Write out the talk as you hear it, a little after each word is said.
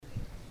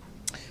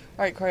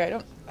All right, Corey, I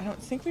don't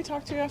think we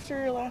talked to you after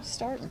your last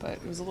start, but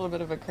it was a little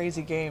bit of a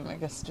crazy game. I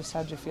guess just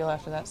how'd you feel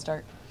after that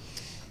start?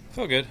 I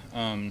feel good.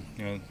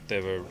 They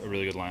have a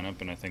really good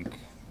lineup, and I think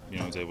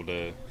I was able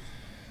to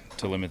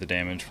limit the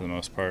damage for the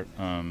most part.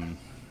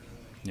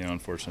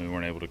 Unfortunately, we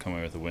weren't able to come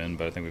away with a win,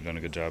 but I think we've done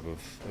a good job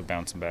of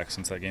bouncing back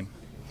since that game.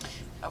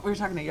 We were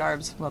talking to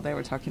Yarbs. Well, they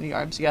were talking to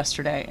Yarbs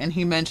yesterday, and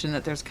he mentioned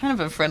that there's kind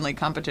of a friendly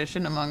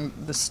competition among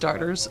the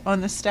starters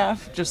on the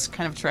staff, just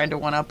kind of trying to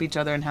one-up each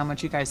other and how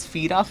much you guys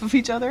feed off of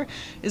each other.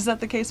 Is that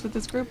the case with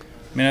this group?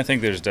 I mean, I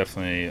think there's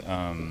definitely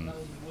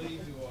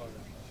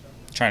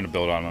trying to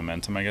build on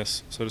momentum, I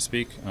guess, so to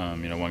speak.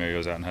 One guy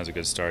goes out and has a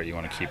good start. You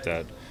want to keep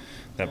that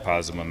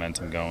positive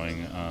momentum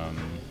going.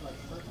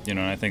 And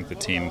I think the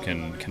team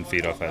can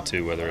feed off that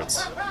too, whether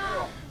it's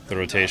the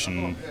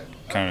rotation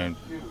kind of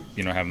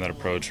having that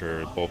approach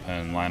or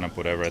bullpen lineup,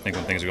 whatever. I think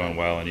when things are going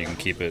well and you can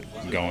keep it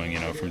going,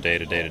 from day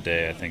to day to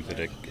day, I think that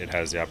it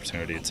has the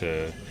opportunity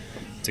to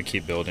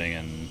keep building.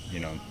 And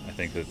I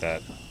think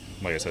that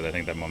like I said, I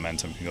think that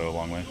momentum can go a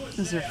long way.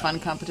 Is there fun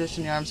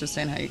competition? Your arms are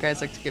saying how you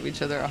guys like to give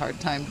each other a hard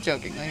time,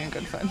 jokingly and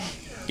good fun.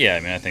 Yeah, I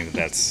mean, I think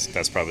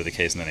that's probably the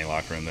case in any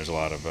locker room. There's a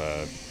lot of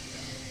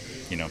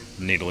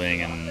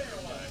needling and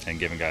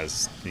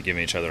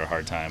giving each other a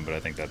hard time, but I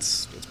think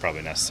it's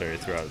probably necessary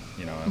throughout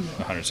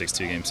a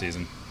 162-game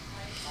season.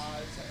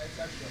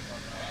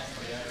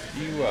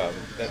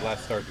 That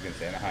last start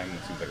against Anaheim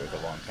seems like it was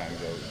a long time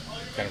ago.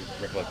 Kind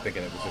of recollect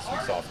thinking it was just some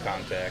soft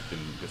contact and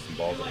just some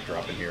balls that were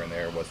dropping here and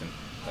there. Wasn't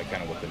like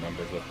kind of what the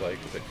numbers looked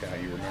like? Is that kind of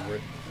how you remember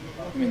it?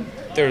 I mean,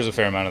 there was a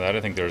fair amount of that.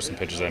 I think there were some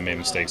pitches I made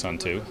mistakes on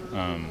too.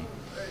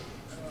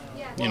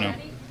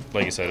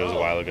 Like you said, it was a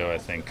while ago. I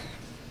think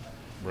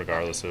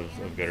regardless of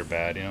good or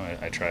bad,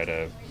 I try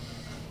to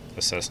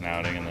assess an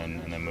outing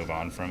and then move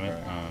on from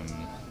it.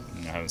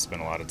 I haven't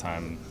spent a lot of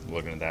time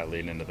looking at that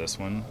leading into this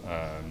one.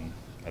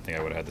 I think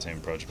I would have had the same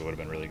approach, but it would have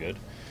been really good.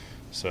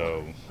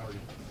 So,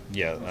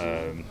 yeah,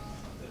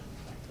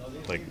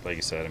 like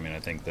you said, I mean, I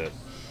think that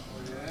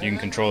you can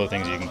control the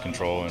things you can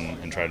control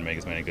and try to make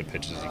as many good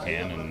pitches as you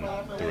can,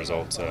 and the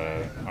results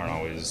aren't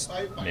always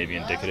maybe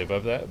indicative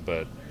of that,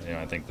 but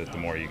I think that the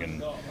more you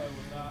can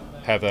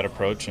have that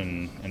approach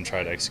and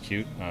try to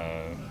execute,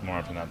 more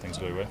often than not, things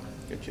go your way.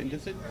 And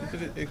is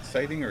it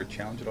exciting or a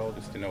challenge at all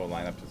just to know a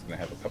lineup that's going to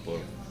have a couple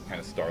of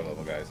kind of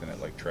star-level guys in it,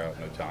 like Trout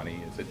and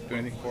Ohtani? Is it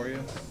doing anything for you?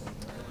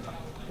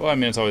 Well, I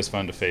mean, it's always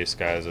fun to face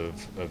guys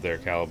of their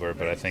caliber,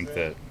 but I think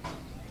that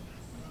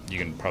you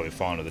can probably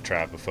fall into the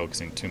trap of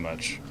focusing too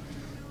much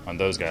on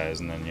those guys,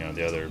 and then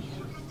the other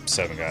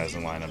 7 guys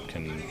in the lineup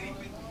can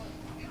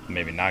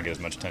maybe not get as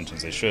much attention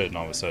as they should, and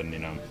all of a sudden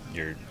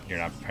you're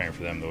not preparing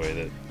for them the way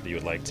that you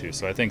would like to.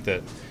 So I think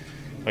that,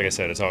 like I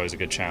said, it's always a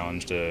good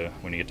challenge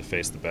when you get to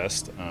face the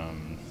best,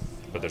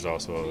 but there's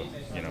also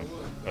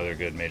other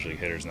good major league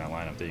hitters in that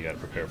lineup that you got to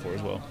prepare for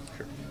as well.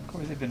 Sure.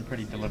 Corey, they've been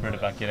pretty deliberate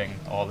about getting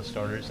all the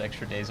starters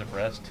extra days of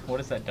rest. What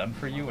has that done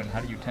for you, and how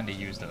do you tend to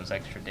use those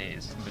extra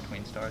days in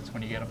between starts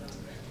when you get them?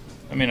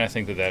 I mean, I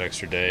think that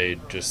extra day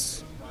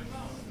just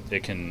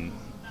it can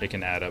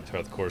add up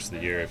throughout the course of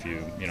the year. If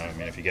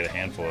if you get a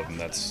handful of them,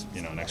 that's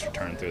an extra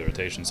turn through the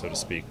rotation, so to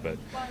speak. But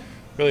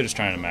really, just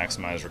trying to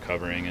maximize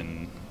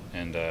recovering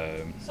and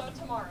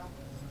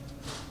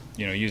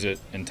use it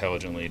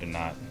intelligently to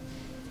not.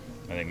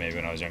 I think maybe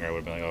when I was younger, I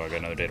would have been like, I got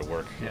another day to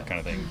work, kind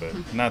of thing.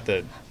 But not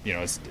that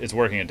it's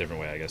working a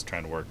different way. I guess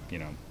trying to work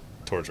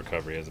towards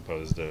recovery as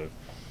opposed to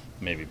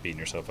maybe beating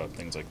yourself up,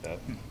 things like that.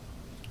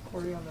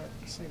 Corey, on that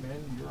same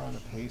end, you're on a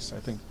pace. I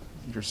think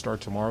your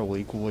start tomorrow will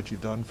equal what you've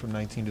done from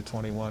 19 to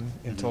 21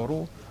 in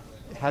total.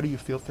 How do you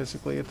feel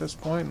physically at this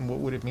point, and what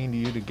would it mean to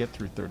you to get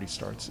through 30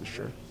 starts this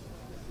year?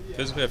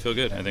 Physically, I feel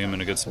good. I think I'm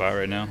in a good spot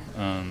right now.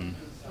 I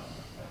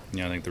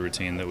think the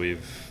routine that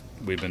we've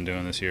been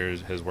doing this year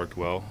has worked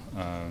well.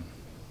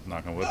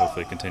 Knock on wood,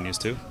 hopefully it continues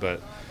to.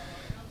 But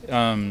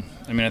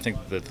I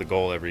think that the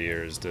goal every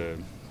year is to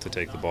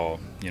take the ball,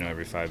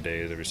 every 5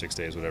 days, every 6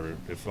 days, whatever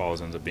it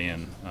falls ends up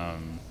being.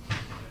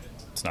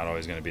 It's not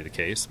always going to be the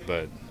case,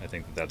 but I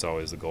think that's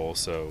always the goal.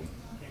 So,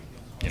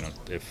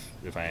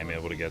 if I am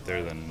able to get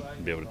there, then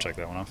I'll be able to check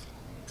that one off.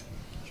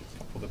 Just a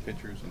couple of the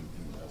pitchers, and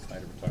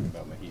Snyder were talking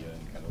about Mejia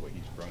and kind of what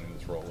he's grown in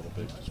this role a little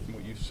bit. Just from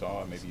what you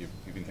saw, maybe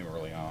even him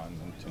early on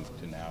and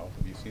to now,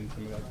 have you seen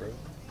some of that growth?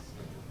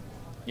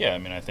 Yeah, I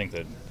mean, I think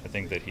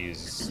that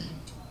he's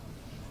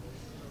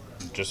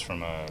just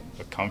from a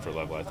comfort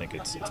level. I think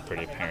it's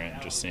pretty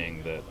apparent just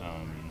seeing that.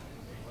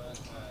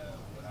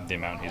 The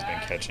amount he's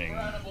been catching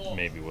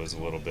maybe was a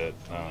little bit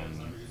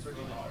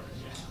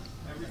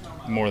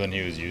more than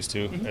he was used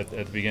to at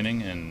the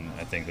beginning, and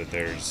I think that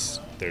there's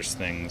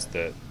things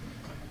that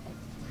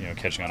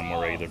catching on a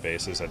more regular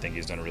basis, I think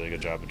he's done a really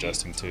good job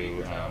adjusting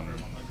to.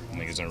 I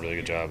think he's done a really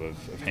good job of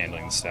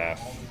handling the staff,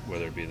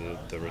 whether it be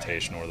the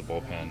rotation or the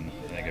bullpen.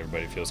 I think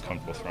everybody feels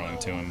comfortable throwing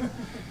to him,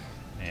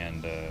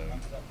 and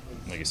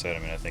like you said, I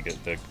mean, I think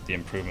the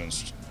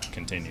improvements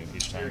continue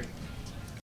each time.